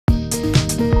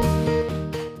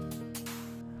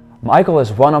Michael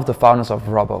is one of the founders of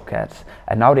Robocats,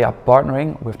 and now they are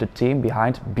partnering with the team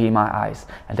behind Be My Eyes,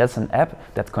 and that's an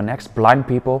app that connects blind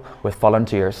people with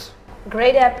volunteers.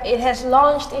 Great app. It has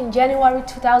launched in January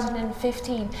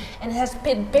 2015 and has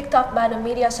been picked up by the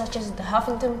media such as the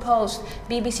Huffington Post,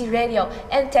 BBC Radio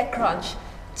and TechCrunch.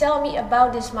 Tell me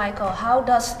about this, Michael. How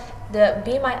does the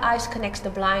Be My Eyes connects the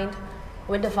blind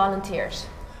with the volunteers?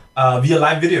 Via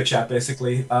live video chat,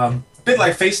 basically. A bit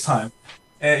like FaceTime.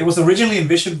 It was originally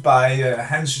envisioned by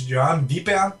Hans Jørgen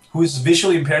Wiberg, who is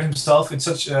visually impaired himself. It's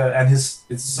such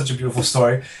a beautiful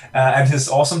story, and his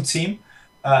awesome team.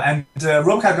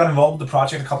 Robocat got involved with the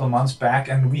project a couple of months back,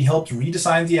 and we helped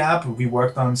redesign the app. We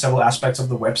worked on several aspects of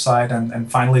the website,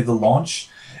 and finally the launch.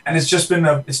 And it's just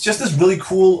this really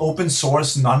cool open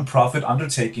source non-profit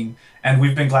undertaking, and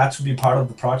we've been glad to be part of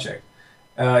the project.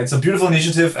 It's a beautiful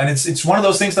initiative, and it's one of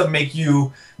those things that make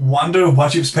you wonder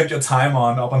what you've spent your time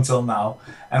on up until now.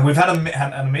 And we've had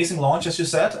an amazing launch, as you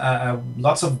said,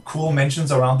 lots of cool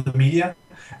mentions around the media.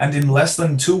 And in less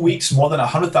than 2 weeks, more than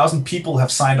 100,000 people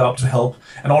have signed up to help,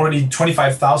 and already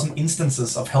 25,000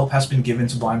 instances of help has been given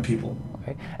to blind people.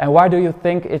 Okay. And why do you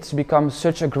think it's become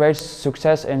such a great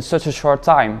success in such a short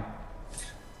time?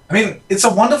 I mean, it's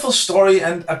a wonderful story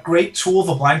and a great tool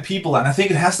for blind people, and I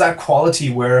think it has that quality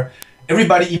where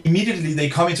everybody immediately they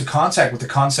come into contact with the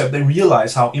concept, they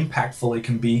realize how impactful it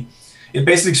can be. It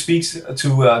basically speaks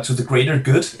to the greater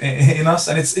good in us,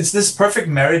 and it's this perfect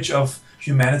marriage of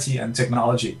humanity and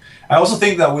technology. I also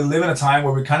think that we live in a time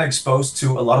where we're kind of exposed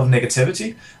to a lot of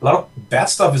negativity. A lot of bad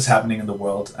stuff is happening in the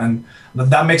world, and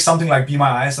that makes something like Be My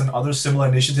Eyes and other similar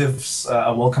initiatives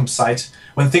a welcome sight.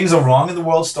 When things are wrong in the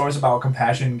world, stories about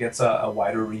compassion gets a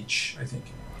wider reach, I think.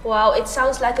 Wow, it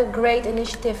sounds like a great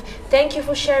initiative. Thank you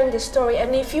for sharing this story.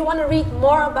 And if you want to read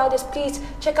more about this, please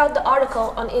check out the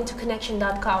article on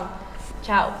IntoConnection.com.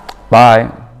 Ciao. Bye.